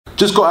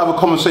Just got to have a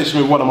conversation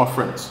with one of my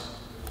friends.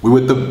 We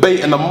were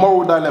debating a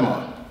moral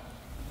dilemma.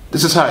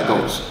 This is how it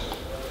goes.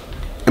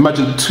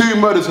 Imagine 2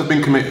 murders have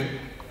been committed.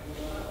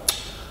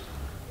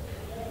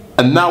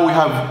 And now we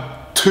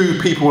have 2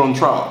 people on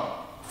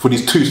trial for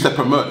these 2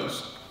 separate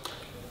murders.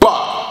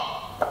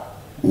 But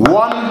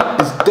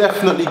one is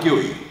definitely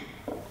guilty.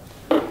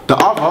 The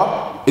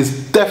other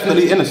is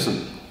definitely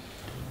innocent.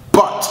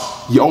 But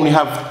you only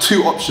have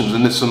 2 options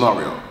in this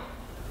scenario.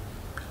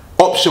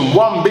 Option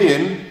 1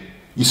 being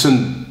you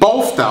send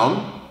both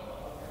down,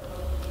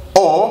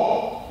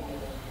 or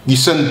you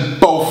send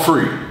both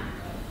free.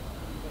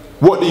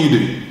 What do you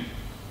do?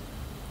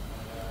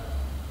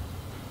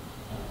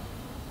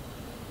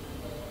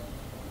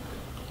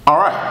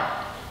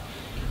 Alright.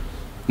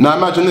 Now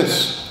imagine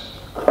this.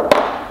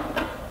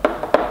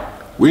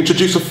 We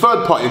introduce a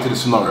third party into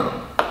this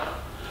scenario.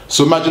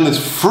 So imagine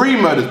there's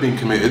 3 murders being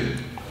committed,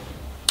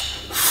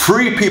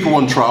 3 people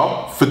on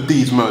trial for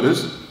these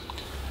murders,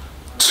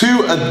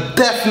 2 are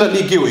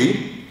definitely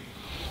guilty,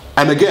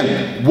 and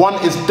again,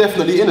 1 is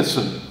definitely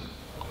innocent.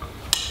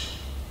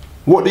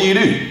 What do you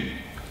do?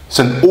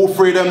 Send all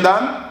 3 of them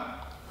down,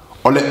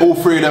 or let all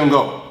 3 of them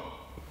go?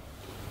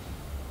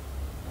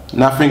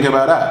 Now think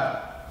about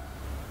that.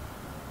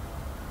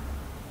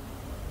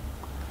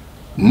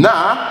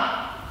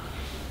 Now,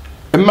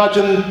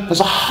 imagine there's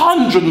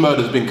 100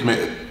 murders being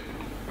committed.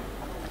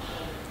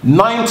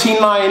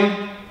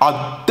 99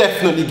 are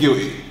definitely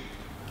guilty.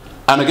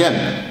 And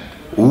again,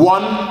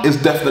 1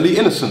 is definitely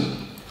innocent.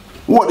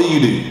 What do you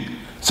do?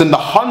 Send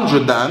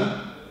 100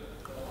 down,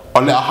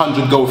 or let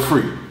 100 go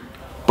free?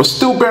 But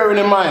still bearing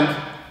in mind,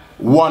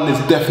 1 is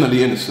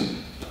definitely innocent.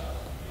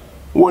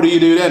 What do you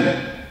do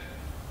then?